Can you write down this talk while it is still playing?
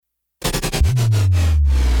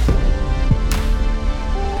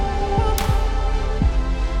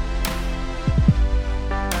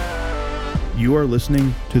You are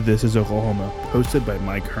listening to This is Oklahoma, hosted by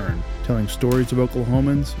Mike Hearn, telling stories of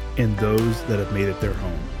Oklahomans and those that have made it their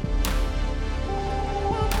home.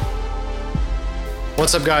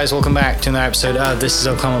 What's up, guys? Welcome back to another episode of This is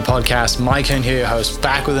Oklahoma Podcast. Mike Hearn here, your host,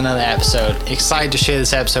 back with another episode. Excited to share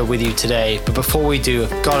this episode with you today, but before we do,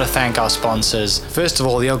 I've got to thank our sponsors. First of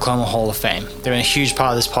all, the Oklahoma Hall of Fame. They've been a huge part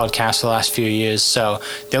of this podcast for the last few years. So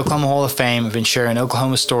the Oklahoma Hall of Fame have been sharing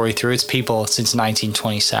Oklahoma's story through its people since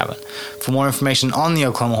 1927. For more information on the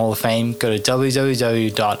Oklahoma Hall of Fame, go to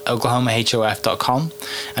www.oklahomahof.com.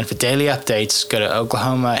 And for daily updates, go to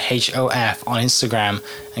oklahomahof on Instagram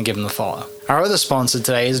and give them a follow. Our other sponsor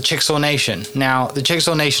today is the Chickasaw Nation. Now, the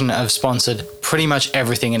Chickasaw Nation have sponsored pretty much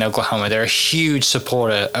everything in Oklahoma. They're a huge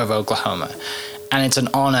supporter of Oklahoma, and it's an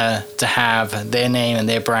honor to have their name and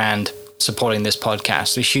their brand supporting this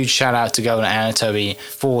podcast. A huge shout out to Governor Anatobi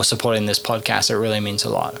for supporting this podcast. It really means a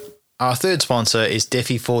lot. Our third sponsor is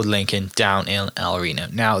Diffie Ford Lincoln down in El Reno.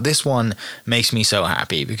 Now, this one makes me so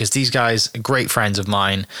happy because these guys are great friends of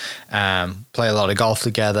mine, play a lot of golf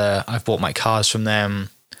together. I've bought my cars from them,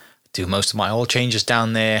 do most of my oil changes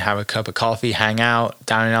down there, have a cup of coffee, hang out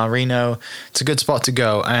down in El Reno. It's a good spot to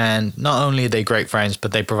go. And not only are they great friends,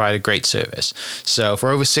 but they provide a great service. So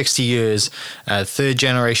for over 60 years, third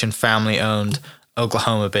generation family owned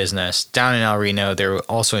Oklahoma business down in El Reno. They're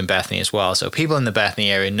also in Bethany as well. So people in the Bethany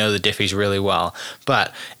area know the Diffies really well.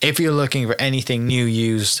 But if you're looking for anything new,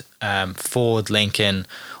 used, Ford, Lincoln,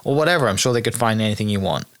 or whatever, I'm sure they could find anything you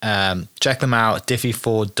want. Check them out,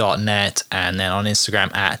 diffieford.net, and then on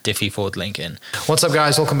Instagram at diffiefordlincoln. What's up,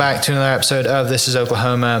 guys? Welcome back to another episode of This is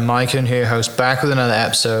Oklahoma. Mike Hearn here, host, back with another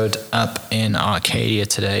episode up in Arcadia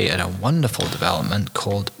today at a wonderful development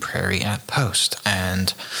called Prairie at Post.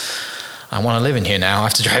 And I want to live in here now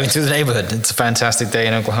after driving through the neighborhood. It's a fantastic day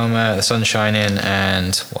in Oklahoma. The sun's shining,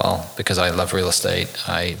 and, well, because I love real estate,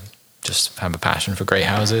 I just have a passion for great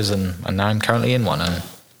houses, and now I'm currently in one, and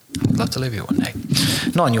I'd love to live here one day.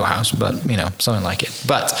 Not in your house, but, you know, something like it.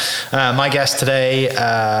 But my guests today,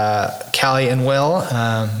 Callie and Will,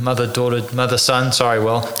 mother-son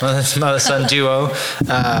duo.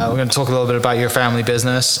 We're going to talk a little bit about your family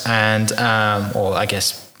business and, or I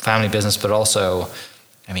guess family business, but also,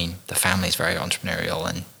 I mean, the family's very entrepreneurial,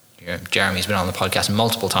 and Jeremy's been on the podcast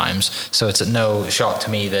multiple times, so it's no shock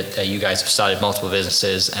to me that you guys have started multiple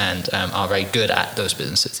businesses and are very good at those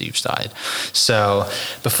businesses that you've started. So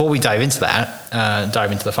before we dive into that,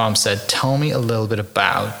 dive into the Farmstead, tell me a little bit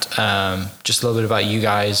about, just a little bit about you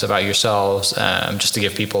guys, about yourselves, just to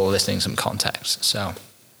give people listening some context. So, do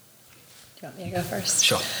you want me to go first?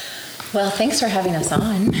 Sure. Well, thanks for having us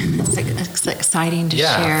on. It's exciting to share.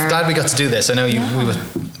 Yeah, glad we got to do this. I know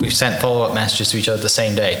we sent follow-up messages to each other the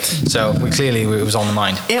same day, so it was on the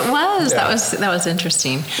mind. It was. Yeah. That was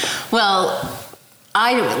interesting. Well,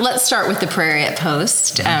 let's start with the Prairie at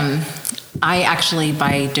Post. I actually,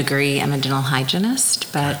 by degree, am a dental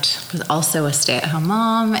hygienist, but was also a stay-at-home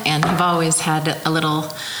mom, and have always had a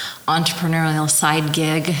little entrepreneurial side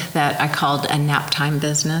gig that I called a nap time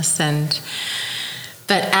business.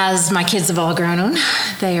 But as my kids have all grown,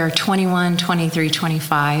 they are 21, 23,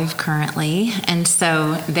 25 currently. And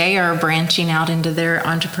so they are branching out into their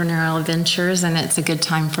entrepreneurial ventures, and it's a good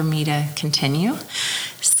time for me to continue.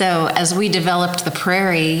 So as we developed the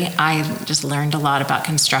Prairie, I just learned a lot about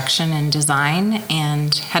construction and design,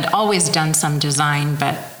 and had always done some design,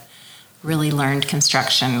 but really learned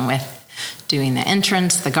construction with doing the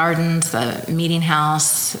entrance, the gardens, the meeting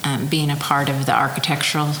house, being a part of the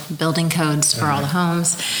architectural building codes for all the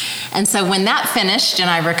homes. And so when that finished and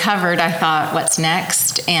I recovered, I thought, what's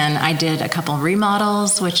next? And I did a couple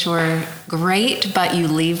remodels, which were great, but you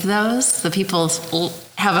leave those. The people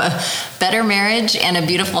have a better marriage and a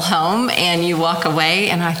beautiful home, and you walk away.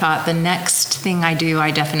 And I thought, the next thing I do,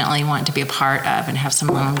 I definitely want to be a part of and have some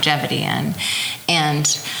longevity in. And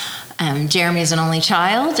Jeremy is an only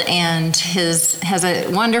child, and has a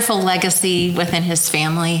wonderful legacy within his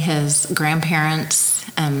family. His grandparents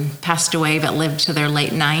passed away, but lived to their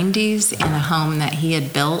late 90s in a home that he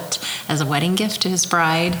had built as a wedding gift to his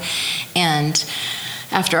bride. And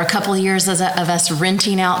after a couple of years of us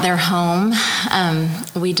renting out their home,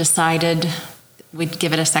 we decided we'd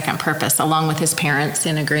give it a second purpose, along with his parents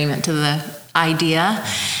in agreement to the idea.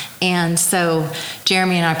 And so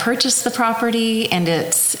Jeremy and I purchased the property, and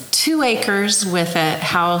it's 2 acres with a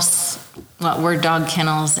house, what were dog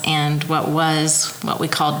kennels, and what we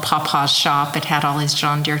called Papa's shop. It had all his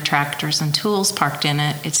John Deere tractors and tools parked in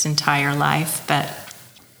it its entire life. But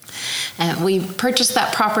We purchased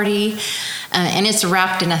that property, and it's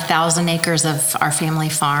wrapped in 1,000 acres of our family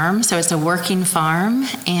farm. So it's a working farm.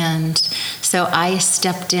 And so I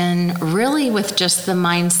stepped in really with just the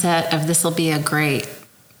mindset of this will be a great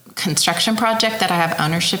construction project that I have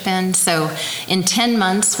ownership in. So in 10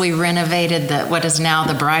 months, we renovated what is now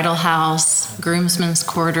the bridal house, groomsmen's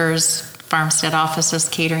quarters, Farmstead offices,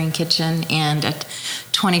 catering kitchen, and a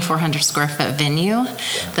 2,400 square foot venue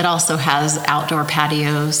that also has outdoor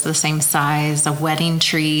patios the same size, a wedding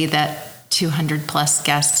tree that 200 plus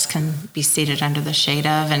guests can be seated under the shade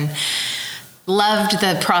of, and loved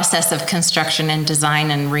the process of construction and design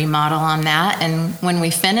and remodel on that. And when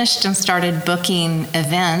we finished and started booking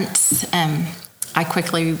events, I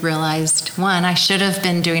quickly realized, one, I should have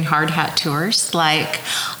been doing hard hat tours like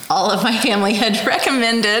all of my family had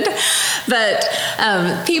recommended. But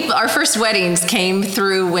our first weddings came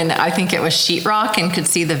through when I think it was sheetrock and could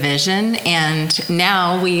see the vision. And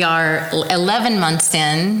now we are 11 months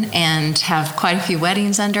in and have quite a few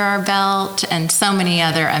weddings under our belt and so many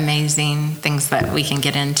other amazing things that we can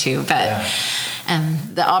get into. But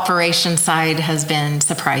the operation side has been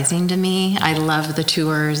surprising to me. I love the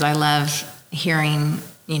tours. I love hearing,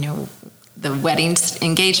 the wedding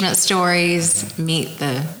engagement stories, meet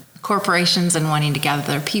the corporations and wanting to gather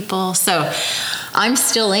their people. So I'm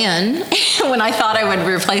still in when I thought I would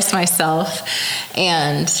replace myself.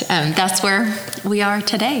 And that's where we are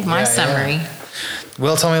today, my summary. Yeah.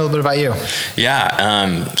 Will, tell me a little bit about you.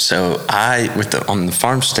 Yeah. So on the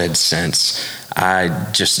Farmstead sense, I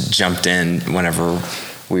just jumped in whenever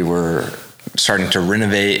we were starting to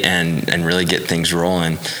renovate and really get things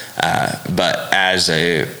rolling, but as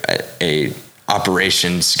a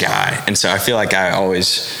operations guy. And so I feel like I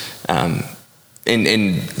always,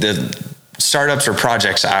 in the startups or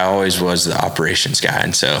projects, I always was the operations guy.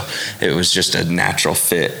 And so it was just a natural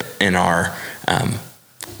fit in our,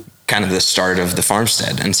 kind of the start of the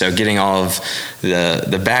Farmstead. And so getting all of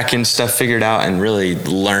the back end stuff figured out and really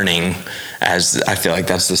learning, as I feel like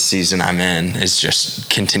that's the season I'm in, is just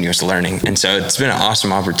continuous learning. And so it's been an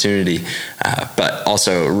awesome opportunity, but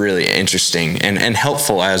also really interesting and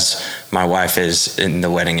helpful, as my wife is in the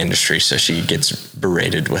wedding industry, so she gets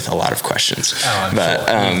berated with a lot of questions. Oh, but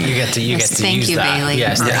you get to use that. Thank you, Bailey,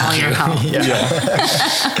 for all your help.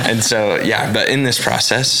 And so, but in this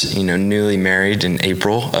process, newly married in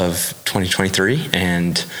April of 2023,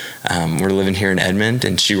 and we're living here in Edmond,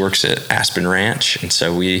 and she works at Aspen Ranch, and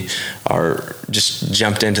so we are just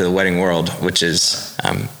jumped into the wedding world, which is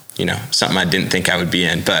something I didn't think I would be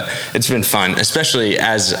in, but it's been fun, especially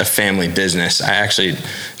as a family business. I actually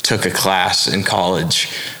took a class in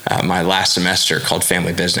college my last semester called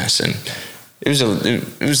Family Business, and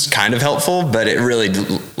it was kind of helpful, but it really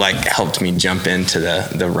helped me jump into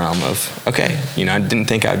the realm of, okay, I didn't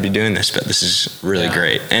think I'd be doing this, but this is really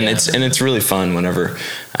great. And it's really fun whenever,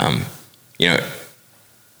 I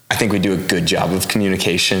think we do a good job of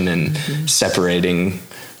communication and separating,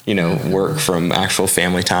 work from actual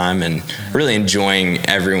family time, and really enjoying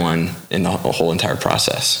everyone in the whole entire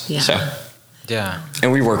process. Yeah. So. Yeah.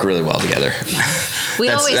 And we work really well together. We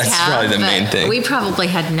always have. That's probably the main thing. We probably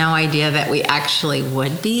had no idea that we actually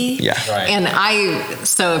would be. Yeah. Right. And I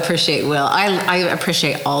so appreciate Will. I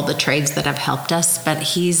appreciate all the trades that have helped us, but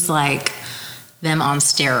he's like them on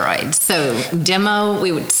steroids. So demo,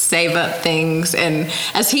 we would save up things. And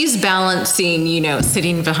as he's balancing,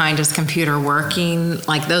 sitting behind his computer working,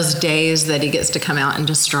 like those days that he gets to come out and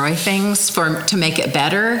destroy things to make it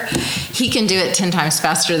better, he can do it 10 times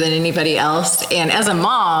faster than anybody else. And as a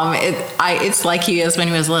mom, it's like he is when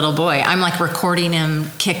he was a little boy. I'm like recording him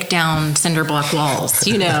kick down cinder block walls,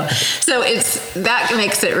 So that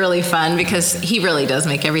makes it really fun, because he really does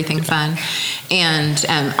make everything fun. And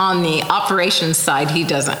on the operations side, he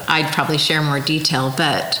doesn't. I'd probably share more detail,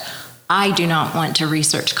 but I do not want to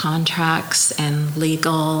research contracts and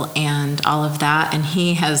legal and all of that. And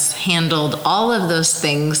he has handled all of those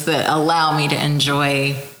things that allow me to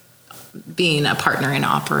enjoy being a partner in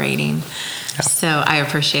operating. Yeah. So I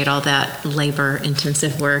appreciate all that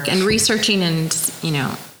labor-intensive work and researching and,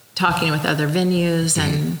 talking with other venues.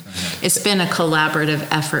 And it's been a collaborative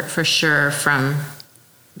effort for sure, from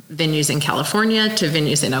venues in California to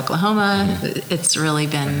venues in Oklahoma. It's really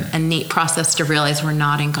been a neat process to realize we're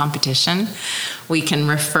not in competition. We can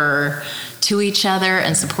refer to each other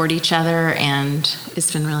and support each other, and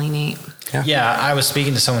it's been really neat. Yeah, I was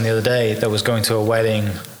speaking to someone the other day that was going to a wedding,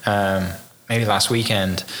 maybe last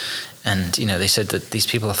weekend, and they said that these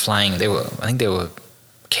people are flying. I think they were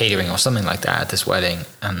catering or something like that at this wedding,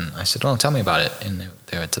 and I said, "Well, tell me about it." And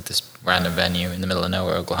they were at this random venue in the middle of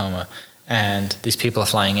nowhere, Oklahoma. And these people are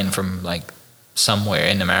flying in from somewhere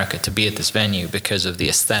in America to be at this venue because of the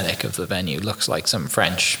aesthetic of the venue. It looks like some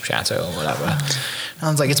French chateau or whatever. And I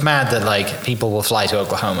was like, it's mad that like people will fly to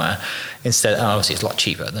Oklahoma instead. Obviously, it's a lot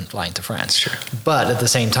cheaper than flying to France. Sure. But at the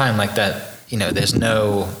same time, like that, you know, there's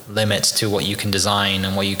no limits to what you can design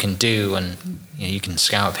and what you can do, and you know, you can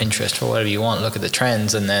scour Pinterest for whatever you want, look at the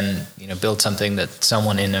trends, and then, you know, build something that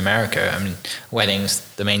someone in America, I mean, weddings,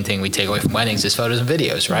 the main thing we take away from weddings is photos and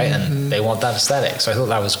videos, right? Mm-hmm. And they want that aesthetic. So I thought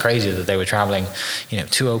that was crazy that they were traveling, you know,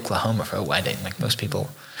 to Oklahoma for a wedding. Like most people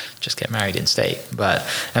just get married in state, but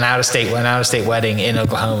an out-of-state wedding in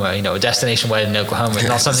Oklahoma, you know, a destination wedding in Oklahoma is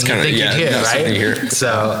not something you think you'd hear, right?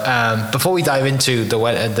 So before we dive into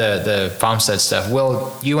the Farmstead stuff,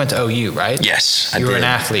 Will, you went to OU, right? Yes, you were an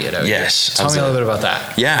athlete at OU. Yes. Tell me a little bit about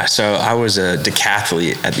that. Yeah, so I was a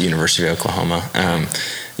decathlete at the University of Oklahoma.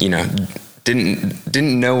 You know,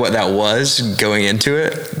 didn't know what that was going into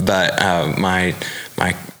it, but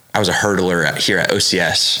I was a hurdler here at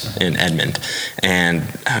OCS in Edmond, and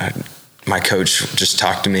my coach just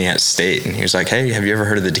talked to me at state, and he was like, "Hey, have you ever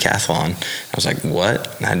heard of the decathlon?" I was like,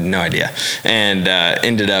 "What?" I had no idea, and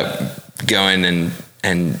ended up going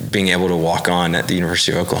and being able to walk on at the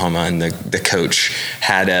University of Oklahoma, and the coach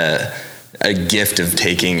had a gift of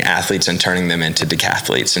taking athletes and turning them into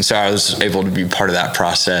decathletes, and so I was able to be part of that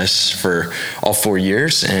process for all 4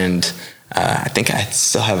 years, and I think I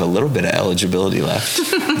still have a little bit of eligibility left,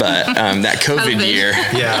 but that COVID year,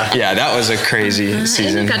 yeah, that was a crazy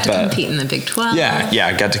season. And you got to compete in the Big 12. Yeah,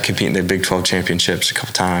 I got to compete in the Big 12 championships a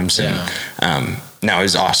couple times, and no, it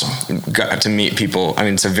was awesome. Got to meet people. I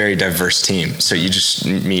mean, it's a very diverse team, so you just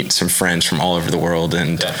meet some friends from all over the world,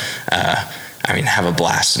 and I mean, have a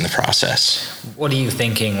blast in the process. What are you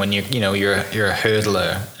thinking when you're a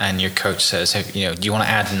hurdler and your coach says, "Hey, you know, do you want to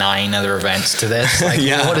add 9 other events to this?" Like,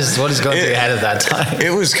 what is going through your head at that time?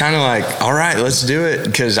 It was kind of like, all right, let's do it,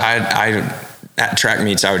 because I at track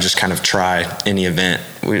meets I would just kind of try any event.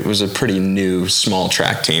 It was a pretty new small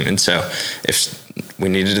track team, and so if we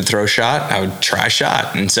needed to throw a shot, I would try a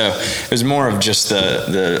shot. And so it was more of just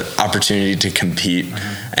the opportunity to compete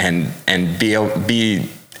and be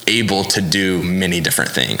able to do many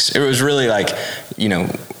different things. It was really like, you know,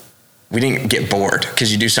 we didn't get bored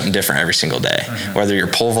because you do something different every single day, whether you're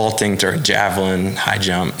pole vaulting, throwing javelin, high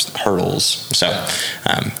jumps, hurdles. So,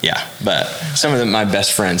 but some of my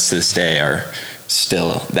best friends to this day are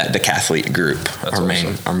still that decathlete group,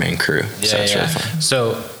 our main crew. So it's really fun.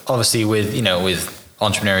 So obviously with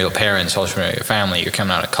entrepreneurial parents, entrepreneurial family, you're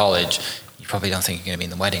coming out of college, you probably don't think you're going to be in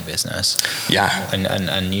the wedding business. Yeah.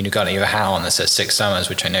 And you got your hat on that says 6 Summers,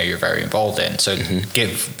 which I know you're very involved in. So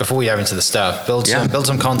before we dive into the stuff, build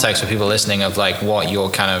some context for people listening of like what your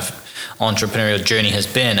kind of entrepreneurial journey has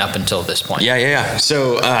been up until this point. Yeah.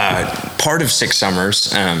 So part of 6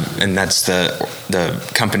 Summers, and that's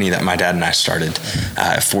the company that my dad and I started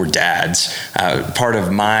for dads. Part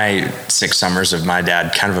of my 6 Summers of my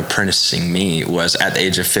dad kind of apprenticing me was at the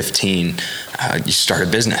age of 15, you start a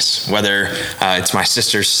business, whether it's my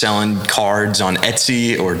sister selling cards on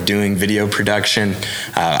Etsy or doing video production.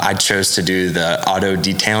 I chose to do the auto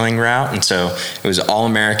detailing route, and so it was all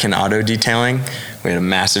American auto detailing. We had a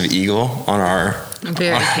massive eagle on our...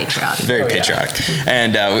 Very patriotic. Very patriotic.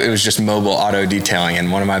 And it was just mobile auto detailing.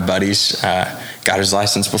 And one of my buddies got his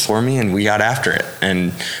license before me, and we got after it.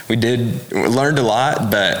 And we learned a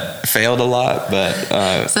lot, but failed a lot.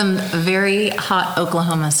 But some very hot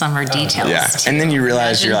Oklahoma summer details. Yeah. And then you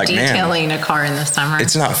realize you're like, detailing a car in the summer.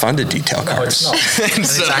 It's not fun to detail cars. No, it's not.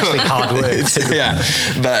 It's actually hard work. Yeah.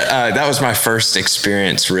 But that was my first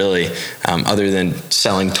experience, really, other than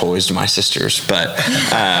selling toys to my sisters. But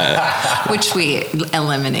which we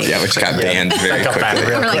eliminated. Yeah, which got banned very quickly.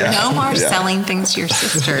 We're like, no more selling things to your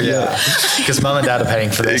sister. Yeah, because mom and dad are paying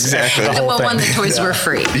for this. Exactly. The toys were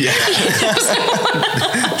free. Yeah.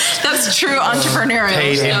 That's true entrepreneurial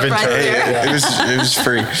paid stuff right there. It was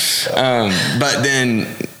free. But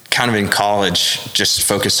then kind of in college, just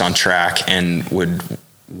focused on track and would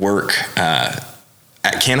work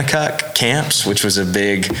at Kanakuk camps, which was a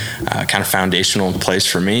big kind of foundational place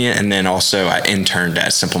for me. And then also I interned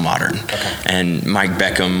at Simple Modern. Okay. And Mike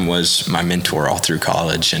Beckham was my mentor all through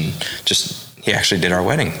college, and he actually did our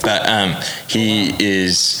wedding. But he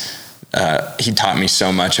taught me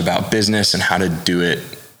so much about business and how to do it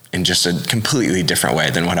in just a completely different way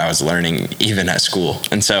than what I was learning even at school.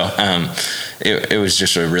 And so it was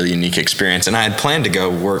just a really unique experience. And I had planned to go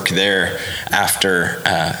work there after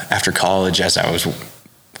college, as I was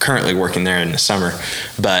currently working there in the summer,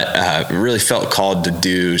 but really felt called to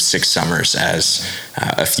do 6 Summers as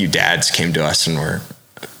a few dads came to us and were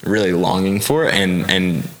really longing for it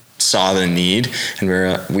and saw the need. And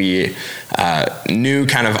we knew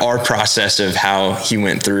kind of our process of how he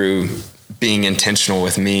went through being intentional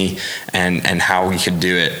with me and how we could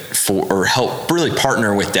do it or help really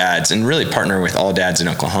partner with dads and really partner with all dads in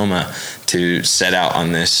Oklahoma to set out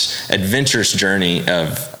on this adventurous journey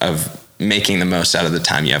of making the most out of the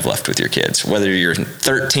time you have left with your kids, whether you're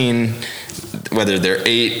 13, whether they're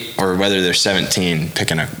 8, or whether they're 17,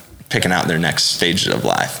 picking out their next stage of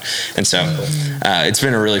life. And so it's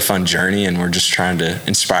been a really fun journey, and we're just trying to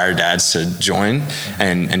inspire dads to join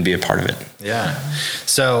and be a part of it. Yeah.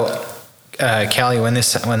 So Kelly, when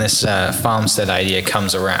this Farmstead idea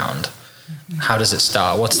comes around, how does it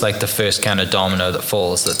start? What's like the first kind of domino that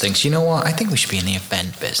falls that thinks, you know what, I think we should be in the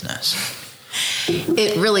event business?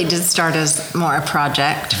 It really did start as more a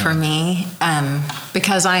project for me,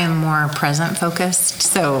 because I am more present focused,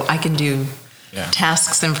 so I can do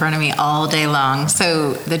tasks in front of me all day long.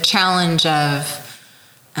 So the challenge of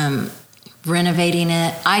renovating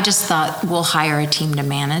it, I just thought we'll hire a team to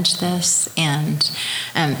manage this,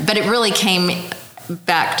 but it really came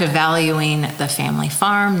back to valuing the family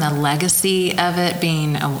farm, the legacy of it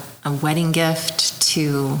being a wedding gift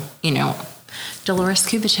to, Dolores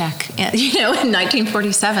Kubicek, in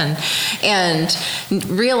 1947, and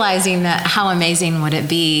realizing that how amazing would it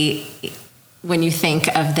be when you think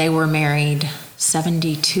of they were married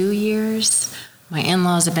 72 years. My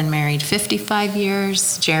in-laws have been married 55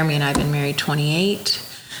 years. Jeremy and I have been married 28.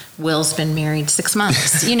 Will's been married 6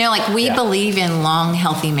 months. We believe in long,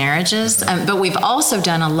 healthy marriages, but we've also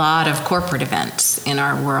done a lot of corporate events in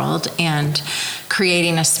our world and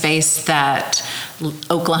creating a space that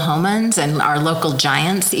Oklahomans and our local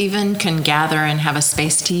giants even can gather and have a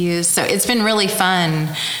space to use. So it's been really fun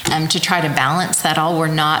to try to balance that all.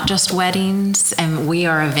 We're not just weddings, and we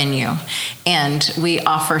are a venue, and we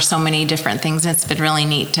offer so many different things. It's been really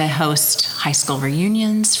neat to host high school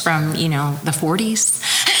reunions from, the 40s.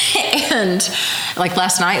 And like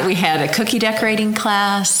last night, we had a cookie decorating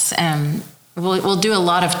class. We'll do a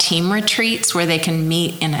lot of team retreats where they can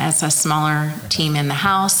meet as a smaller team in the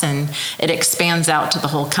house, and it expands out to the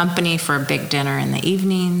whole company for a big dinner in the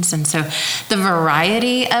evenings. And so the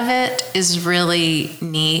variety of it is really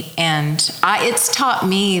neat, and it's taught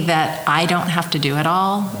me that I don't have to do it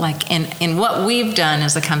all. Like in what we've done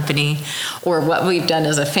as a company or what we've done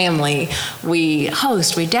as a family, we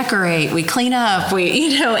host, we decorate, we clean up,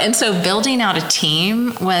 and so building out a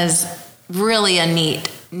team was really a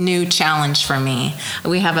neat new challenge for me.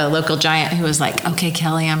 We have a local giant who was like, okay,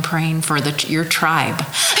 Kelly, I'm praying for your tribe,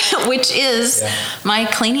 which is my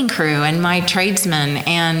cleaning crew and my tradesmen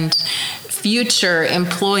and future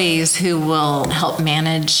employees who will help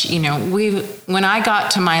manage. When I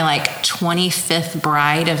got to my 25th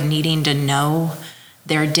bride of needing to know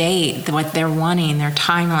their date, what they're wanting, their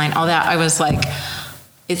timeline, all that, I was like,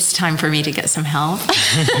 it's time for me to get some help.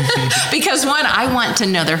 Because one, I want to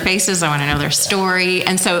know their faces. I want to know their story.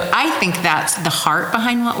 And so I think that's the heart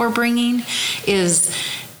behind what we're bringing is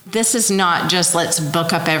this is not just let's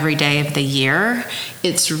book up every day of the year.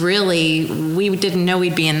 It's really, we didn't know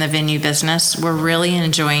we'd be in the venue business. We're really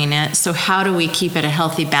enjoying it. So how do we keep it a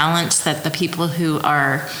healthy balance that the people who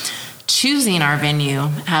are choosing our venue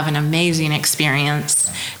have an amazing experience,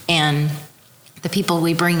 and the people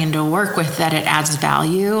we bring into work with, that it adds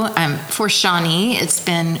value. For Shawnee, it's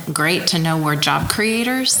been great to know we're job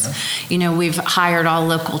creators. We've hired all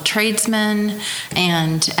local tradesmen,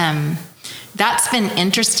 and that's been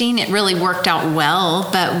interesting. It really worked out well,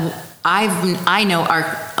 but I know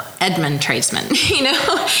our Edmond tradesmen,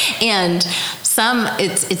 and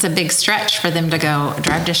it's a big stretch for them to go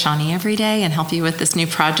drive to Shawnee every day and help you with this new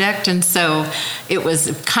project. And so it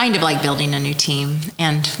was kind of like building a new team,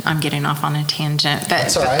 and I'm getting off on a tangent, but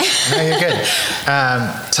that's all right. No, you're good.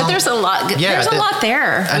 But there's a lot. There's a lot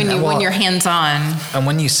there when you're hands on. And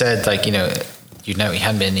when you said you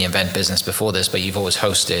hadn't been in the event business before this, but you've always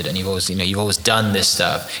hosted and you've always done this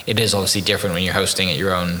stuff. It is obviously different when you're hosting at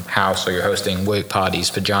your own house or you're hosting work parties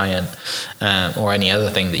for Giant or any other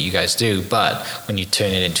thing that you guys do. But when you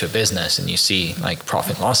turn it into a business and you see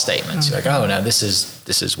profit and loss statements, you're like, oh no, this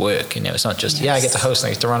is work. It's not just I get to host and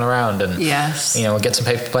I get to run around and get some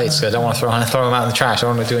paper plates because I don't want to throw them out in the trash. I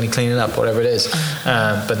don't want to do any cleaning up, whatever it is.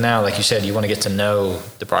 But now, like you said, you want to get to know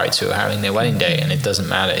the brides who are having their wedding day, and it doesn't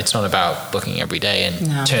matter. It's not about booking every day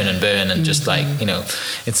and turn and burn and just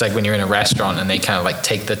it's like when you're in a restaurant and they kind of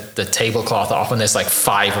take the tablecloth off and there's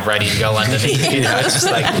 5 ready to go underneath. It's just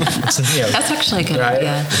that's actually a good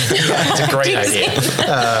idea. It's a great idea,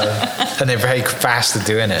 and they're very fast at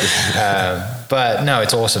doing it. But no,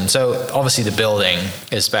 it's awesome. So obviously the building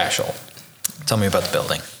is special. Tell me about the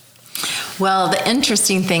building. Well, the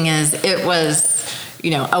interesting thing is it was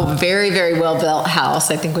a very, very well-built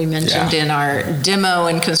house. I think we mentioned in our demo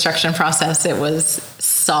and construction process, it was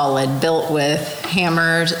solid, built with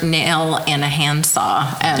hammer, nail, and a handsaw.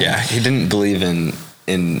 He didn't believe in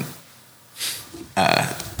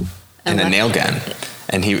a nail gun.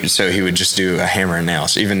 And he would just do a hammer and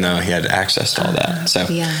nails, even though he had access to all that. So,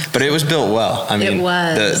 but it was built well. I mean, it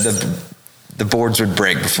was. The boards would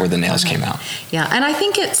break before the nails came out. Yeah, and I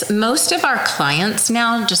think it's most of our clients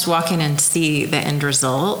now just walk in and see the end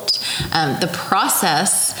result. The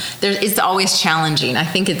process is always challenging. I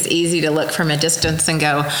think it's easy to look from a distance and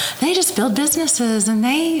go, they just build businesses and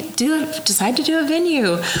they decide to do a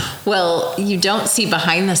venue. Well, you don't see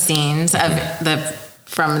behind the scenes of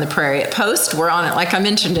from the Prairie at Post. We're on it, like I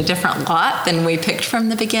mentioned, a different lot than we picked from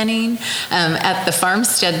the beginning. At the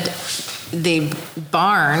Farmstead, the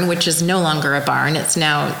barn, which is no longer a barn, it's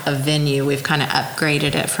now a venue. We've kind of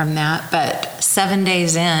upgraded it from that. But 7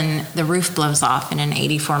 days in, the roof blows off in an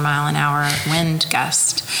 84-mile-an-hour wind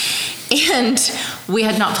gust. And we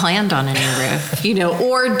had not planned on a new roof,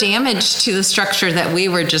 or damage to the structure that we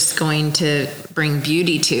were just going to bring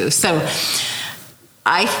beauty to. So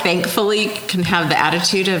I thankfully can have the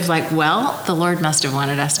attitude of the Lord must have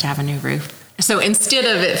wanted us to have a new roof. So instead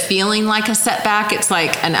of it feeling like a setback, it's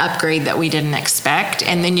like an upgrade that we didn't expect.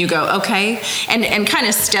 And then you go, okay, and kind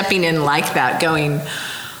of stepping in like that, going,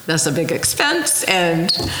 that's a big expense.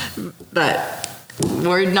 But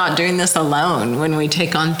we're not doing this alone when we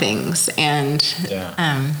take on things. And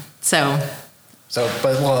and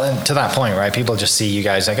to that point, right? People just see you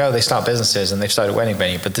guys like, oh, they start businesses and they've started a wedding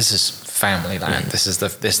venue, but this is family land. This is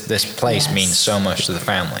this place means so much to the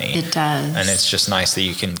family. It does, and it's just nice that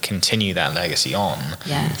you can continue that legacy on.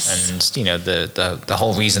 Yes, and the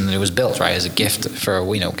whole reason that it was built, right, as a gift for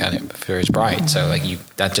kind of for his bride. So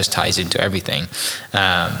that just ties into everything.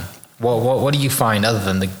 What do you find, other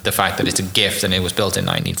than the fact that it's a gift and it was built in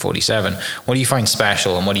 1947? What do you find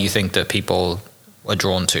special, and what do you think that people are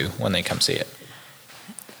drawn to when they come see it?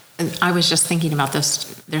 I was just thinking about this.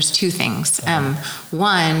 There's two things.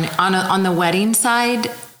 One, on the wedding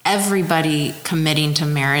side, everybody committing to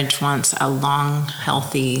marriage wants a long,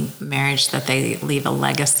 healthy marriage that they leave a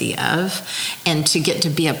legacy of. And to get to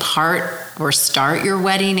be a part or start your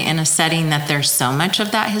wedding in a setting that there's so much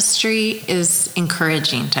of that history is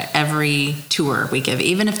encouraging to every tour we give.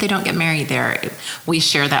 Even if they don't get married there, we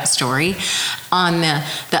share that story. On the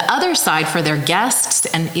other side, for their guests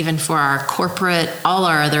and even for our corporate, all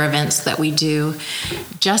our other events that we do,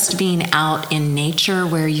 just being out in nature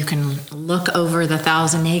where you can look over the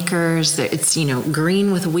 1,000 acres. It's,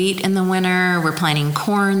 green with wheat in the winter. We're planting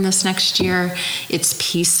corn this next year. It's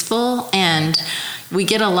peaceful, and we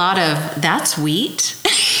get a lot of, that's wheat.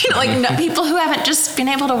 People who haven't just been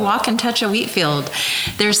able to walk and touch a wheat field.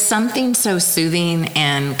 There's something so soothing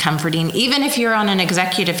and comforting. Even if you're on an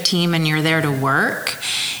executive team and you're there to work,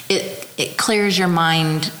 it clears your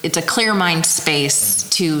mind. It's a clear mind space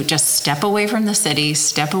to just step away from the city,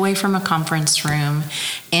 step away from a conference room,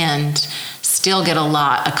 and still get a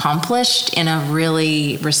lot accomplished in a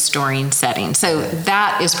really restoring setting. So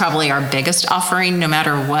that is probably our biggest offering, no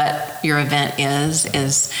matter what your event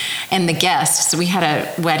is, and the guests. We had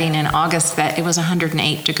a wedding in August that it was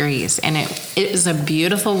 108 degrees, and it was a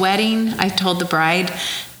beautiful wedding. I told the bride,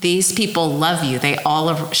 these people love you. They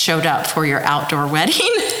all showed up for your outdoor wedding.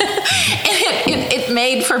 And it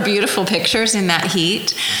made for beautiful pictures in that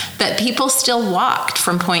heat, but people still walked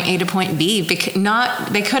from point A to point B. They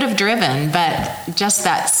could have driven, but just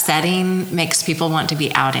that setting makes people want to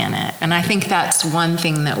be out in it. And I think that's one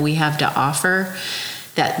thing that we have to offer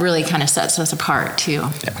that really kind of sets us apart too.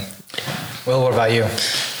 Yeah. Will, what about you?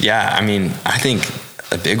 Yeah, I think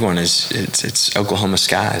a big one is it's Oklahoma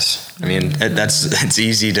skies. That's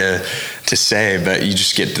easy to say, but you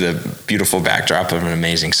just get the beautiful backdrop of an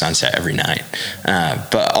amazing sunset every night.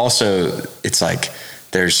 But also, it's like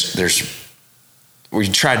we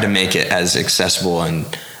tried to make it as accessible and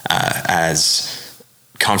as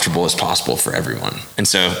comfortable as possible for everyone. And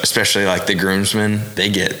so, especially like the groomsmen,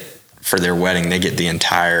 for their wedding, they get the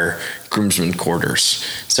entire groomsmen quarters.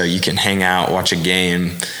 So you can hang out, watch a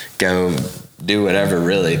game, go do whatever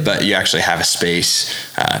really, but you actually have a space.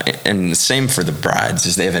 And the same for the brides,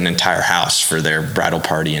 is they have an entire house for their bridal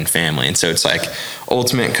party and family. And so it's like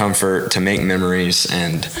ultimate comfort to make memories.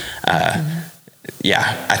 And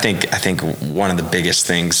I think one of the biggest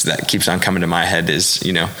things that keeps on coming to my head is,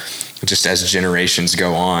 just as generations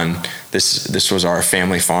go on, this was our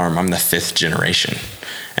family farm. I'm the 5th generation.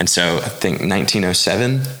 And so I think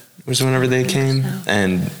 1907 was whenever they came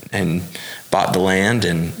and bought the land,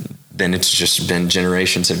 and then it's just been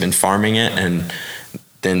generations have been farming it, and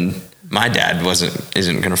then my dad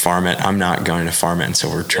isn't going to farm it. I'm not going to farm it. And so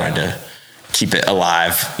we're trying to keep it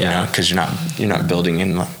alive, you know, because you're not building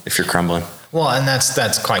in if you're crumbling. Well, and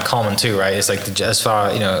that's quite common too, right? It's like as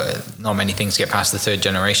far, you know, not many things get past the third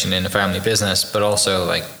generation in a family business, but also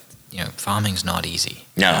like, you know, farming's not easy.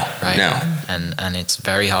 No, right? no. And it's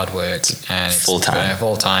very hard work, and it's full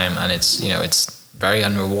time, and it's, you know, it's very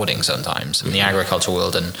unrewarding sometimes in the agriculture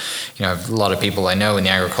world. And, you know, a lot of people I know in the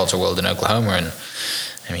agriculture world in Oklahoma, and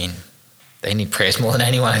I mean, they need praise more than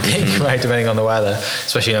anyone, I think, right? Depending on the weather,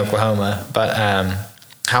 especially in Oklahoma. But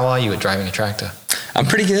how are you at driving a tractor? I'm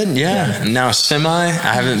pretty good, yeah. Now semi, I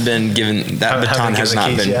haven't been given, that baton has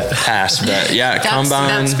not been passed, but combine.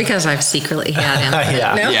 That's because I've secretly had him.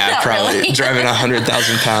 Probably. Really. Driving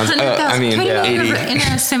 100,000 pounds. 80. In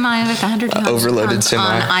a semi with 100,000 overloaded pounds semi.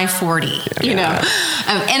 on I-40, you know.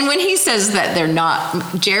 And when he says that they're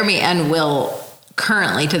not, Jeremy and Will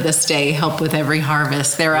currently to this day help with every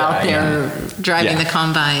harvest. They're out there driving the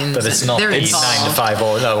combines. But it's not 9 to 5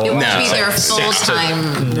 or no. It won't be their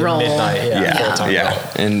full-time role. Midnight,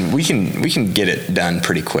 and we can get it done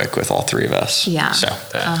pretty quick with all three of us. Yeah. So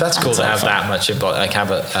that's cool to have that much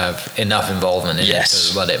have enough involvement in it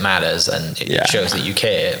to what it matters, and it shows that you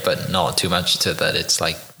care, but not too much to that it's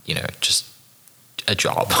like, you know, just a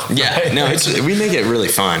job. Yeah. No, we make it really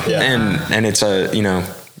fun. Yeah. And it's a, you know,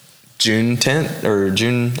 June 10th or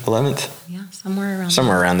June 11th. Yeah, somewhere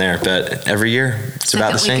around there. But every year it's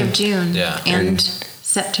about the same. Second week of June. Yeah. And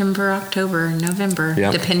September, October, November,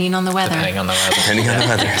 depending on the weather.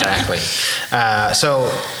 Exactly.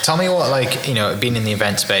 So tell me what, like, you know, being in the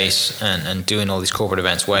event space and doing all these corporate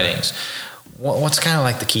events, weddings, what's kind of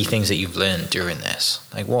like the key things that you've learned during this?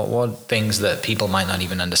 Like what things that people might not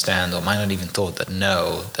even understand or might not even thought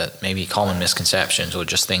that maybe common misconceptions or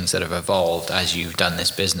just things that have evolved as you've done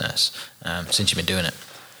this business since you've been doing it?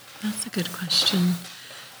 That's a good question.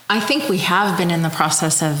 I think we have been in the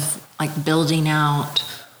process of like building out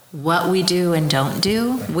what we do and don't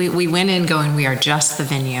do. We went in going, we are just the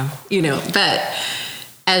venue, you know, but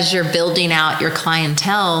as you're building out your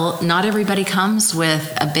clientele, not everybody comes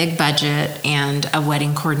with a big budget and a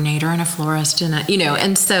wedding coordinator and a florist and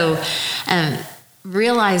and so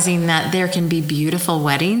realizing that there can be beautiful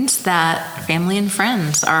weddings that family and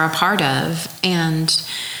friends are a part of, and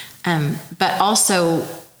but also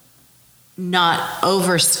not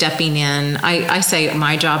overstepping in. I say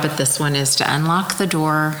my job at this one is to unlock the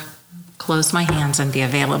door, close my hands, and be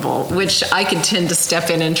available, which I can tend to step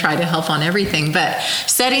in and try to help on everything, but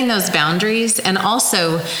setting those boundaries and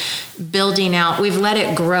also building out, we've let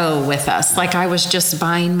it grow with us. Like I was just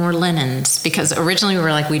buying more linens because originally we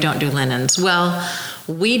were like, we don't do linens. Well,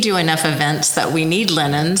 we do enough events that we need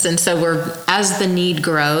linens. And so as the need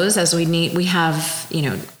grows, we have, you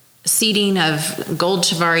know, seating of gold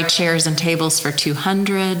Chiavari chairs and tables for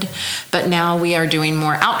 200, but now we are doing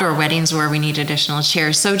more outdoor weddings where we need additional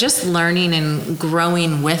chairs. So just learning and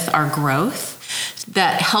growing with our growth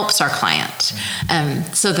that helps our client,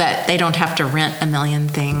 so that they don't have to rent a million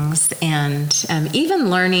things. And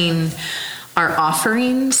even learning our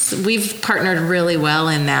offerings, we've partnered really well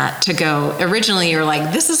in that to go, originally you're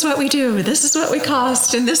like, this is what we do, this is what we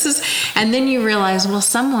cost, and then you realize, well,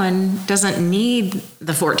 someone doesn't need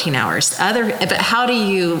the 14 hours. But how do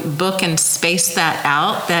you book and space that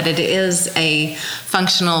out that it is a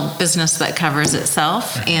functional business that covers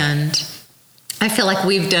itself? And I feel like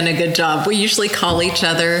we've done a good job. We usually call each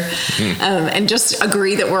other and just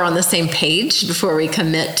agree that we're on the same page before we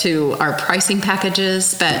commit to our pricing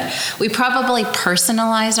packages. But we probably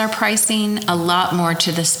personalize our pricing a lot more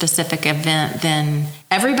to the specific event than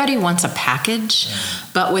everybody wants a package.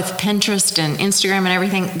 But with Pinterest and Instagram and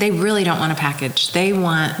everything, they really don't want a package. They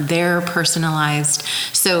want their personalized.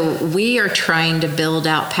 So we are trying to build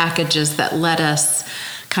out packages that let us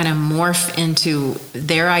kind of morph into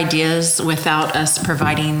their ideas without us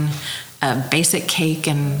providing a basic cake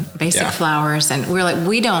and basic flowers. And we're like,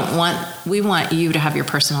 we want you to have your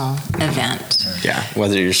personal event. Yeah.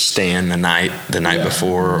 Whether you're staying the night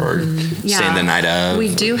before or staying the night of.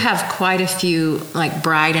 We do have quite a few like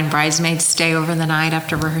bride and bridesmaids stay over the night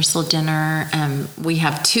after rehearsal dinner. We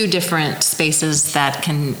have 2 different spaces that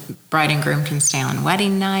bride and groom can stay on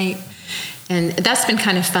wedding night. And that's been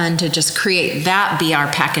kind of fun to just create that be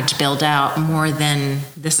our package build out more than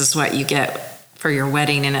this is what you get for your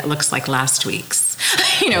wedding and it looks like last week's.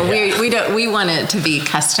 We want it to be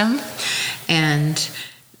custom. And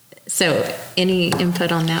so any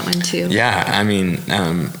input on that one too? Yeah, I mean,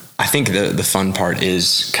 I think the fun part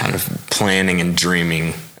is kind of planning and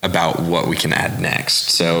dreaming about what we can add next.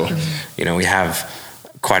 So, we have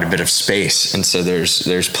quite a bit of space, and so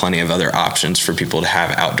there's plenty of other options for people to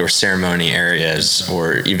have outdoor ceremony areas,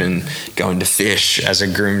 or even going to fish as a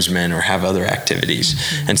groomsman, or have other activities.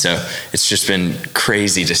 And so it's just been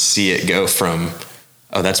crazy to see it go from,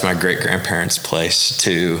 oh, that's my great grandparents' place,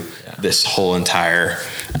 to this whole entire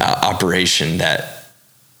operation that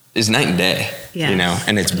is night and day. You know,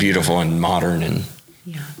 and it's beautiful and modern and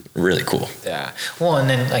really cool. Yeah. Well, and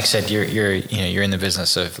then like I said, you're in the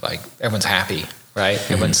business of like everyone's happy. Right?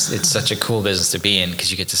 It's such a cool business to be in,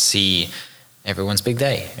 because you get to see everyone's big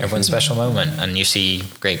day, everyone's special moment, and you see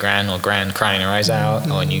great-grand or grand crying her eyes out,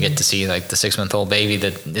 and you get to see like the 6-month-old baby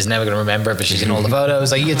that is never going to remember, but she's in all the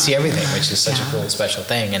photos. Like, you get to see everything, which is such a cool, special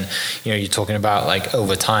thing. And you're talking about like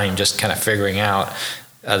over time, just kind of figuring out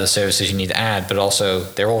other services you need to add, but also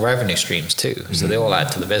they're all revenue streams too, so they all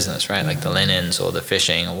add to the business, right? Like the linens or the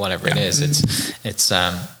fishing or whatever it is. It's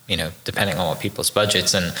depending on what people's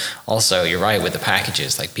budgets. And also, you're right with the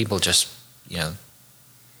packages, like people just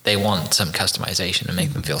they want some customization to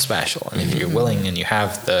make them feel special, and if you're willing and you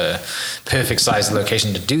have the perfect size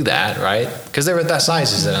location to do that, right? Because that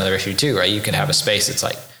size is another issue too, right? You can have a space that's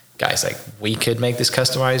like, guys, like, we could make this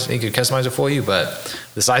customized, we could customize it for you, but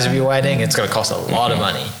the size of your wedding, it's going to cost a lot of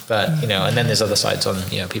money. But, and then there's other sides on,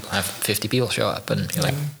 people have 50 people show up, and you're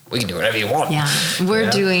like, we can do whatever you want. Yeah.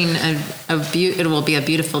 We're doing it will be a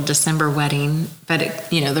beautiful December wedding, but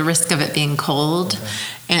the risk of it being cold,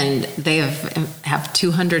 and they have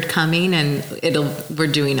 200 coming, and we're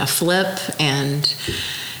doing a flip, and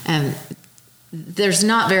there's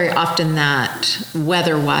not very often that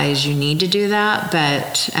weather-wise you need to do that,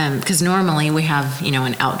 but because normally we have,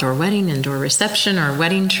 an outdoor wedding, indoor reception, or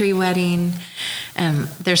wedding tree wedding.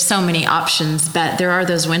 There's so many options, but there are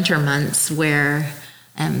those winter months where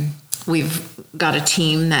we've got a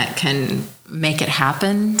team that can make it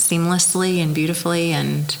happen seamlessly and beautifully,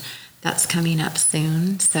 and that's coming up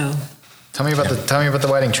soon. So, tell me about the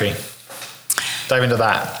wedding tree. Dive into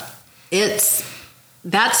that.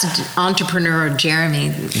 That's entrepreneur Jeremy,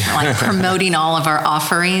 like promoting all of our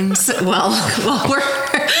offerings. Well,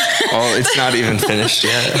 it's not even finished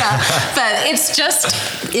yet. Yeah, but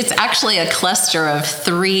it's actually a cluster of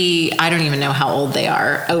 3, I don't even know how old they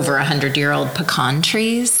are, over 100-year-old pecan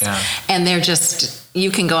trees. Yeah. And they're just, you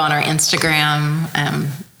can go on our Instagram,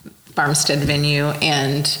 Farmstead venue,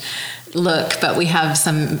 and look, but we have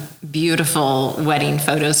some beautiful wedding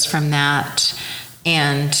photos from that.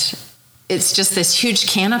 And it's just this huge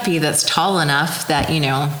canopy that's tall enough that,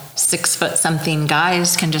 6-foot something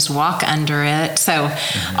guys can just walk under it. So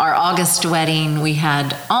our August wedding, we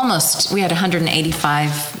had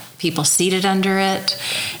 185 people seated under it,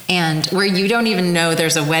 and where you don't even know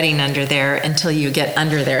there's a wedding under there until you get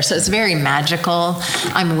under there. So it's very magical.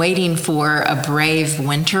 I'm waiting for a brave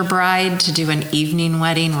winter bride to do an evening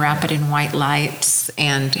wedding, wrap it in white lights,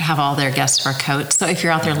 and have all their guests wear coats. So if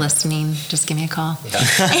you're out there listening, just give me a call. Yeah,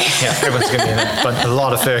 everyone's going to be in a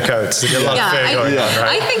lot of fur coats. A lot of fur going on,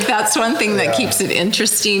 right? I think that's one thing that keeps it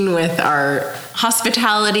interesting with our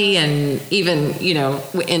hospitality, and even,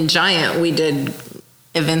 in Giant, we did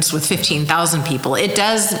events with 15,000 people. It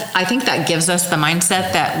does, I think that gives us the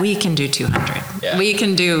mindset that we can do 200. Yeah. We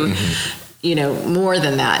can do, more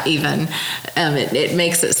than that even. It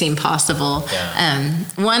makes it seem possible. Yeah.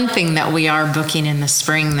 One thing that we are booking in the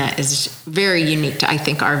spring that is very unique to, I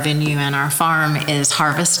think, our venue and our farm is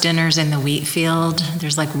harvest dinners in the wheat field.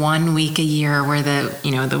 There's like 1 week a year where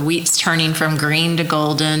the wheat's turning from green to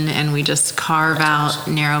golden, and we just carve out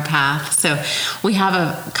narrow path. So we have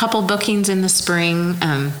a couple bookings in the spring.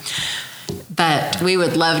 But we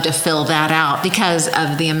would love to fill that out because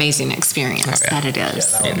of the amazing experience that it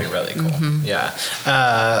is. Yeah, that would be really cool. Mm-hmm.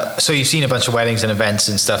 Yeah. So you've seen a bunch of weddings and events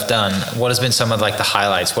and stuff done. What has been some of like the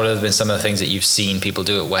highlights? What have been some of the things that you've seen people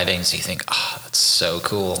do at weddings? You think, oh, that's so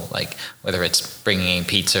cool. Like whether it's bringing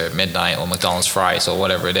pizza at midnight or McDonald's fries or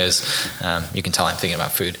whatever it is. You can tell I'm thinking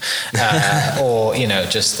about food. Or,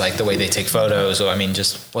 just like the way they take photos, or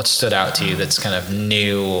just what stood out to you that's kind of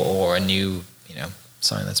new, or a new,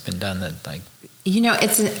 something that's been done that like...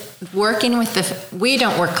 it's working with we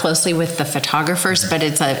don't work closely with the photographers, but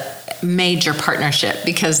it's a major partnership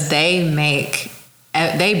because they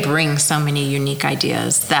bring so many unique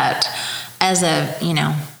ideas that as a,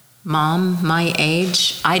 mom my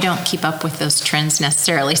age, I don't keep up with those trends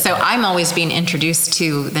necessarily. So I'm always being introduced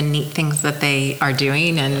to the neat things that they are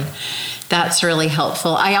doing, and that's really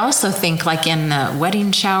helpful. I also think like in the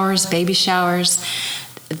wedding showers, baby showers,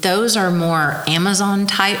 those are more Amazon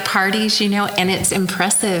type parties, and it's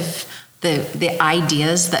impressive the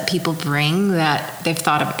ideas that people bring, that they've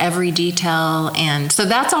thought of every detail. And so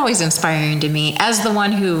that's always inspiring to me as the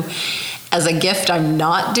one who as a gift, I'm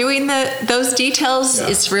not doing those details. Yeah.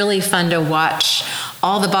 It's really fun to watch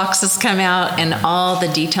all the boxes come out and all the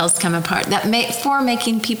details come apart. For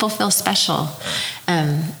making people feel special.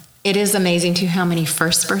 It is amazing too how many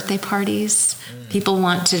first birthday parties people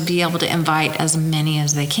want to be able to invite as many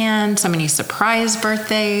as they can. So many surprise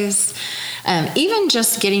birthdays. Even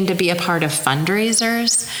just getting to be a part of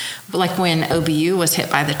fundraisers. Like when OBU was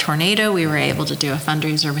hit by the tornado, we were able to do a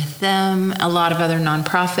fundraiser with them. A lot of other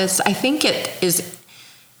nonprofits. I think it is,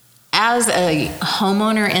 as a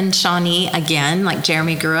homeowner in Shawnee, again, like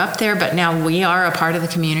Jeremy grew up there, but now we are a part of the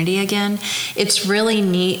community again. It's really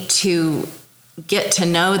neat to get to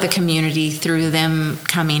know the community through them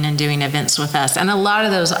coming and doing events with us. And a lot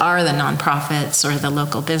of those are the nonprofits or the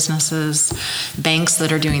local businesses, banks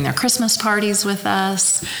that are doing their Christmas parties with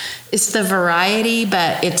us. It's the variety,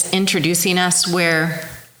 but it's introducing us where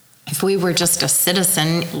if we were just a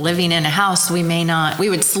citizen living in a house, we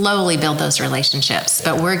would slowly build those relationships,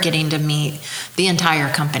 but we're getting to meet the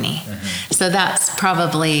entire company. Mm-hmm. So that's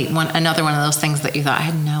probably another one of those things that you thought, I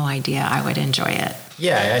had no idea I would enjoy it.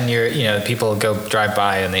 Yeah, and people drive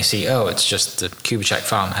by and they see, it's just the Kubicek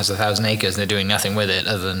farm has 1,000 acres and they're doing nothing with it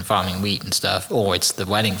other than farming wheat and stuff. Or it's the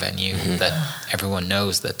wedding venue that everyone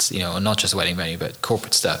knows that's, not just a wedding venue, but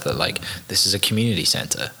corporate stuff that like, this is a community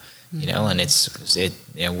center,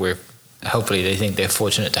 and we're, hopefully they think they're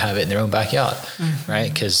fortunate to have it in their own backyard,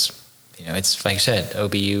 right? Because, it's like I said,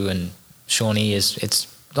 OBU and Shawnee it's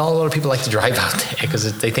not a lot of people like to drive out there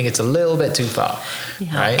because they think it's a little bit too far,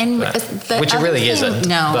 right? And which it really isn't.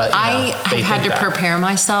 No, but, I have had to prepare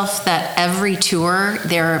myself that every tour,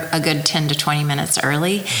 they're a good 10 to 20 minutes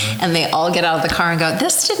early, and they all get out of the car and go,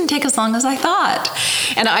 this didn't take as long as I thought.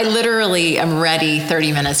 And I literally am ready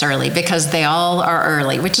 30 minutes early because they all are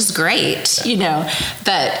early, which is great,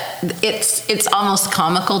 but it's almost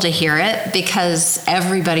comical to hear it because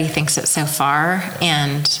everybody thinks it's so far,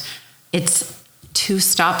 and it's 2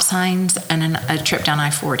 stop signs and a trip down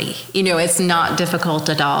I-40. It's not difficult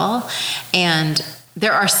at all. And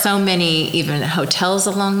there are so many even hotels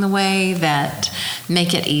along the way that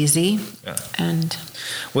make it easy. Yeah. And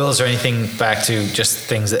Will, is there anything back to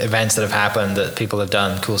just events that have happened that people have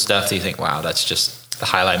done, cool stuff that you think, wow, that's just the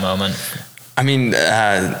highlight moment? I mean,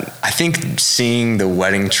 I think seeing the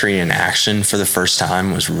wedding tree in action for the first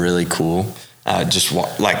time was really cool.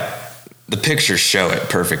 The pictures show it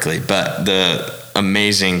perfectly, but the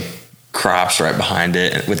amazing crops right behind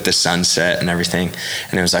it with the sunset and everything.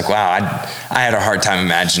 And it was like, wow, I had a hard time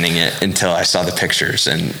imagining it until I saw the pictures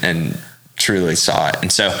and truly saw it.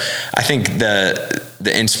 And so I think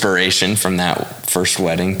the inspiration from that first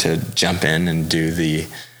wedding to jump in and do the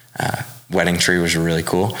wedding tree was really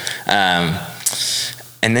cool. And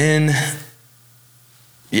then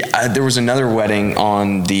there was another wedding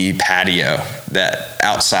on the patio that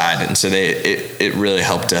outside, and so it really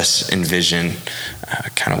helped us envision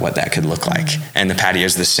kind of what that could look like. And the patio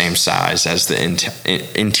is the same size as the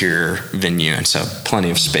interior venue, and so plenty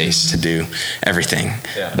of space to do everything.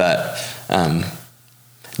 Yeah. But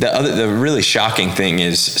the really shocking thing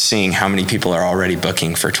is seeing how many people are already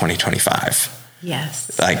booking for 2025.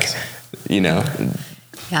 Yes.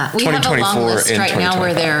 Yeah, we have a long list right now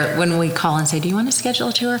where when we call and say, do you want to schedule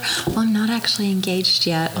a tour? Well, I'm not actually engaged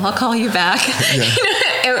yet. I'll call you back.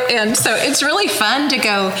 Yeah. And so it's really fun to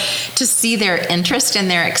go to see their interest and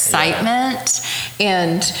their excitement.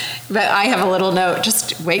 Yeah. But I have a little note,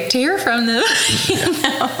 just wait to hear from them.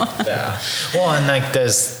 Yeah. Well, and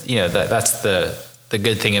there's, that's the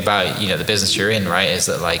good thing about, the business you're in, right? Is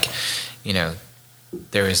that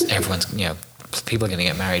there is everyone's, people are going to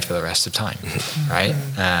get married for the rest of time, right?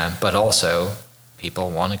 But also, people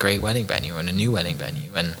want a great wedding venue and a new wedding venue,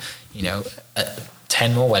 and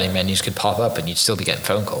 10 more wedding venues could pop up, and you'd still be getting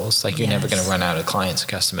phone calls. You're never going to run out of clients and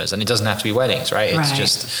customers, and it doesn't have to be weddings, right? It's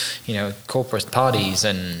just corporate parties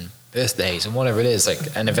and birthdays and whatever it is.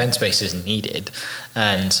 An event space is needed,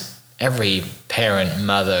 and every parent,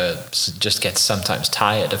 mother just gets sometimes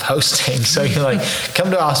tired of hosting. So you're like, come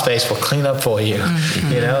to our space, we'll clean up for you,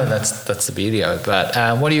 and that's the beauty of it.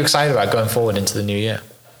 But what are you excited about going forward into the new year?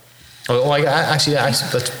 Actually,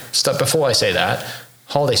 let's start before I say that.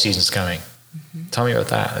 Holiday season's coming. Tell me about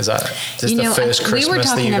that. Is this the first Christmas we were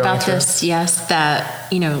talking that about this, yes,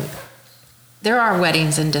 that, there are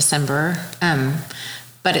weddings in December,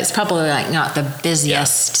 but it's probably not the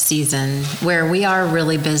busiest season. Where we are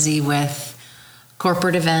really busy with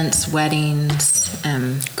corporate events, weddings,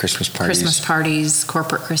 Christmas parties,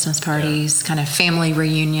 corporate Christmas parties, kind of family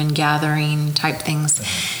reunion gathering type things,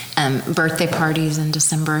 birthday parties in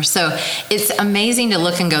December. So it's amazing to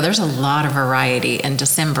look and go, there's a lot of variety in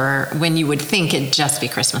December when you would think it'd just be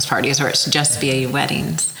Christmas parties or it's just be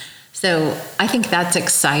weddings. So I think that's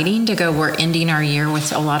exciting to go. We're ending our year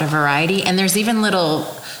with a lot of variety. And there's even little,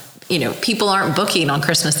 people aren't booking on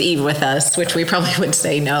Christmas Eve with us, which we probably would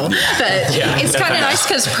say no. But it's kind of nice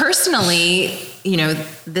because personally,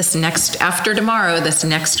 after tomorrow, this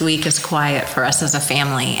next week is quiet for us as a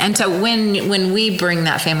family. And so when we bring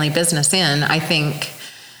that family business in, I think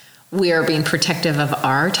we are being protective of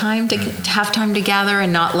our time to have time to gather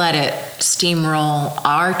and not let it steamroll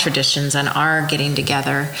our traditions and our getting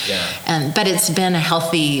together. Yeah. But it's been a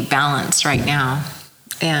healthy balance right now.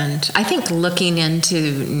 And I think looking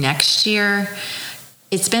into next year,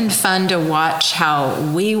 it's been fun to watch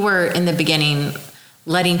how we were in the beginning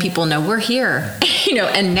letting people know we're here,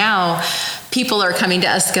 and now people are coming to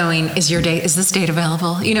us going, is this date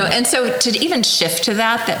available? And so to even shift to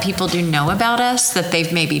that people do know about us, that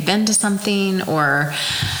they've maybe been to something or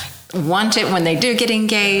want it when they do get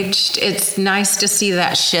engaged. It's nice to see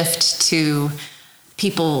that shift to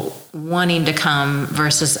people wanting to come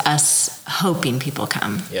versus us hoping people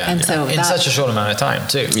come. Yeah. And so in such a short amount of time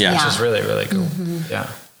too. Yeah. Which is really, really cool. Mm-hmm. Yeah.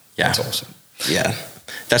 Yeah. That's awesome. Yeah.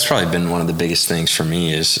 That's probably been one of the biggest things for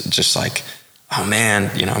me is just like, oh man,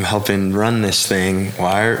 I'm helping run this thing.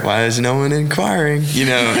 Why is no one inquiring?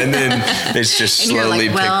 And then it's just slowly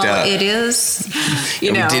picked up. It is,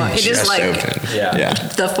 it is like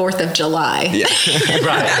the 4th of July. Yeah.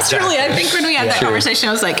 Right. That's really, I think when we had that conversation,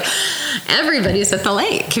 I was like, everybody's at the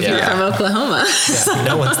lake if you're from Oklahoma. Yeah.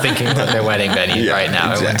 No one's thinking about their wedding venue right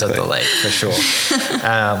now. Exactly. Everyone's at the lake for sure.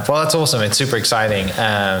 Well, that's awesome. It's super exciting.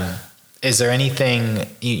 Is there anything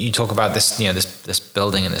you talk about this, this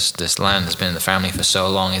building and this land has been in the family for so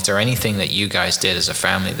long? Is there anything that you guys did as a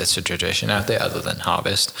family that's a tradition out there other than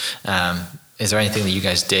harvest? Is there anything that you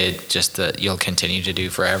guys did just that you'll continue to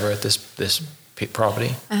do forever at this property?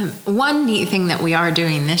 One neat thing that we are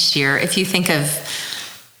doing this year, if you think of,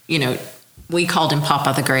 we called him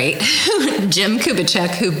Papa the Great, Jim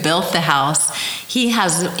Kubicek, who built the house. He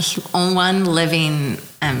has one living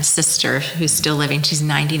sister who's still living. She's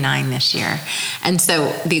 99 this year. And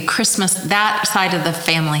so that side of the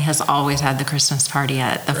family has always had the Christmas party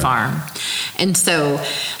at the farm. And so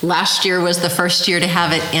last year was the first year to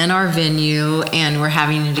have it in our venue, and we're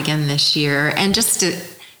having it again this year. And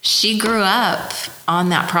she grew up on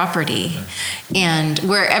that property, and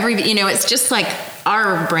it's just like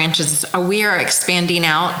our branches, we are expanding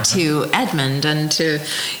out to Edmond and to,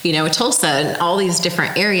 Tulsa and all these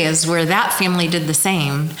different areas where that family did the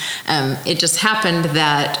same. It just happened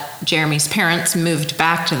that Jeremy's parents moved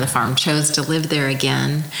back to the farm, chose to live there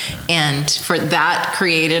again. And for that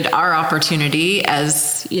created our opportunity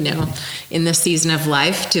as, in the season of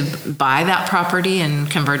life to buy that property and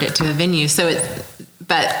convert it to a venue.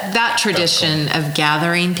 But that tradition of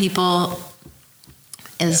gathering people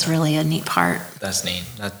is really a neat part. That's neat.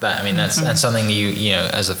 That's something you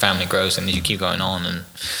as the family grows and you keep going on, and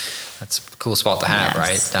that's a cool spot to have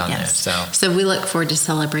down there. So we look forward to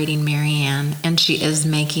celebrating Marianne, and she is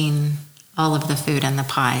making all of the food and the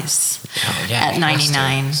pies at 99.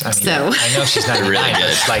 I know she's 99. Really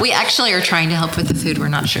good. We actually are trying to help with the food. We're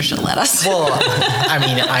not sure she'll let us. Well,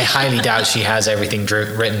 I highly doubt she has everything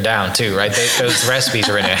written down too, right? Those recipes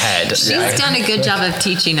are in her head. She's done a good job of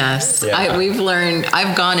teaching us. Yeah. We've learned.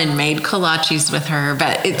 I've gone and made kolaches with her,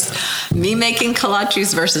 but it's me making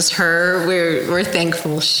kolaches versus her. We're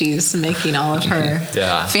thankful she's making all of her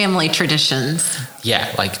family traditions.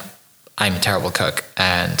 Yeah, I'm a terrible cook,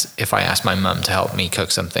 and if I asked my mum to help me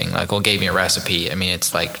cook something, or gave me a recipe,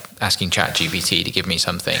 it's like asking ChatGPT to give me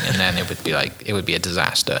something, and then it would be a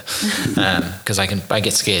disaster, because I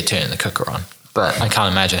get scared turning the cooker on. But I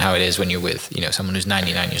can't imagine how it is when you're with someone who's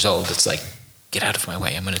 99 years old. It's like, get out of my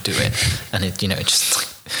way, I'm going to do it, and it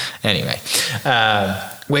anyway.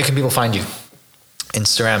 Where can people find you?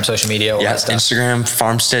 Instagram, social media, all that stuff? Instagram,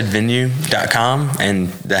 farmsteadvenue.com, and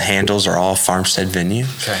the handles are all Farmstead Venue.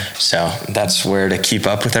 Okay. So that's where to keep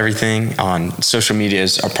up with everything. On social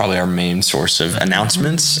medias are probably our main source of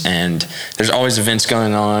announcements, and there's always events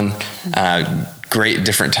going on, great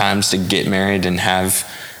different times to get married and have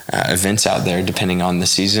events out there depending on the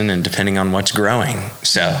season and depending on what's growing.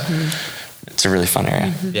 So it's a really fun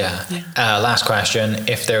area. Yeah. Last question.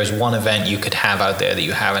 If there was one event you could have out there that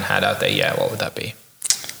you haven't had out there yet, what would that be?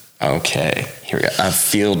 Okay, here we go. A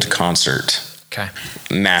field concert. Okay.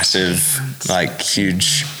 Massive,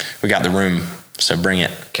 huge. We got the room, so bring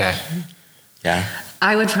it. Okay. Yeah.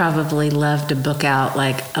 I would probably love to book out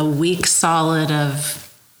a week solid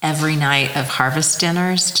of every night of harvest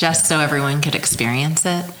dinners, just so everyone could experience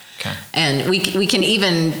it. Okay. And we can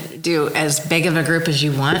even do as big of a group as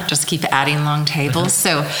you want, just keep adding long tables.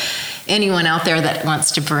 So anyone out there that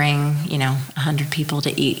wants to bring, 100 people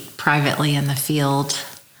to eat privately in the field,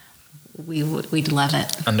 we'd love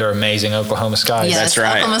it. Under amazing Oklahoma skies. Yes, That's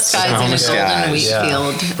right. Oklahoma skies in a golden wheat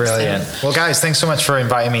field. Brilliant. So. Well, guys, thanks so much for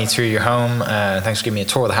inviting me through your home. Thanks for giving me a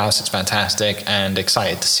tour of the house. It's fantastic, and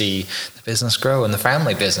excited to see the business grow and the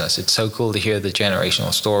family business. It's so cool to hear the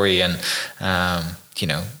generational story and,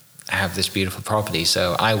 have this beautiful property.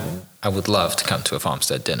 So I would love to come to a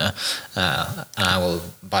Farmstead dinner, and I will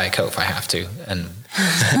buy a coat if I have to. And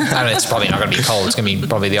it's probably not going to be cold. It's going to be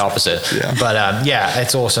probably the opposite. Yeah. But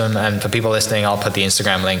it's awesome. And for people listening, I'll put the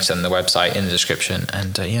Instagram links and the website in the description.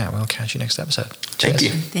 And we'll catch you next episode. Thank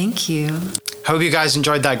you. Thank you. Hope you guys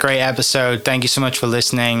enjoyed that great episode. Thank you so much for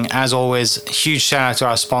listening. As always, huge shout out to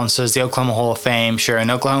our sponsors, the Oklahoma Hall of Fame,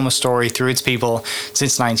 sharing Oklahoma story through its people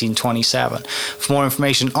since 1927. For more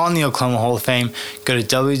information on the Oklahoma Hall of Fame, go to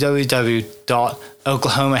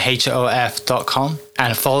www.oklahomahof.com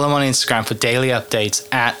and follow them on Instagram for daily updates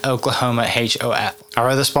at oklahomahof. Our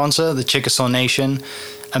other sponsor, the Chickasaw Nation,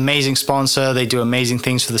 amazing sponsor. They do amazing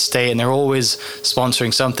things for the state, and they're always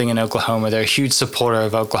sponsoring something in Oklahoma. They're a huge supporter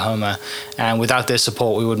of Oklahoma, and without their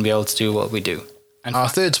support, we wouldn't be able to do what we do. And our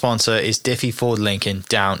third sponsor is Diffie Ford Lincoln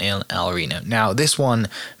down in El Reno. Now, this one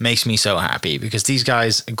makes me so happy because these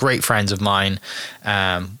guys are great friends of mine,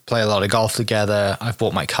 play a lot of golf together. I've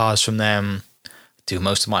bought my cars from them, do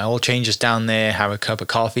most of my oil changes down there, have a cup of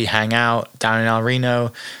coffee, hang out down in El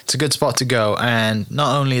Reno. It's a good spot to go. And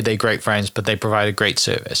not only are they great friends, but they provide a great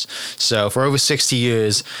service. So for over 60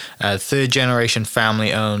 years, third generation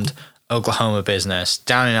family owned Oklahoma business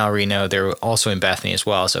down in El Reno. They're also in Bethany as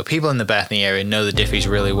well. So people in the Bethany area know the Diffies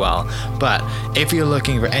really well. But if you're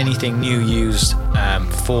looking for anything new, used,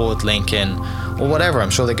 Ford, Lincoln, or whatever, I'm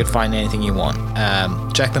sure they could find anything you want.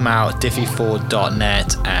 Check them out,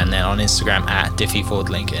 diffieford.net, and then on Instagram at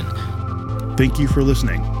diffiefordlincoln. Thank you for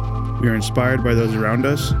listening. We are inspired by those around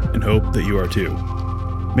us and hope that you are too.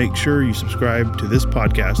 Make sure you subscribe to this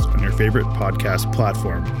podcast on your favorite podcast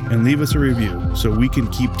platform and leave us a review so we can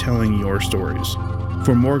keep telling your stories.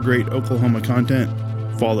 For more great Oklahoma content,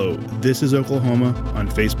 follow This Is Oklahoma on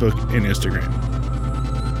Facebook and Instagram.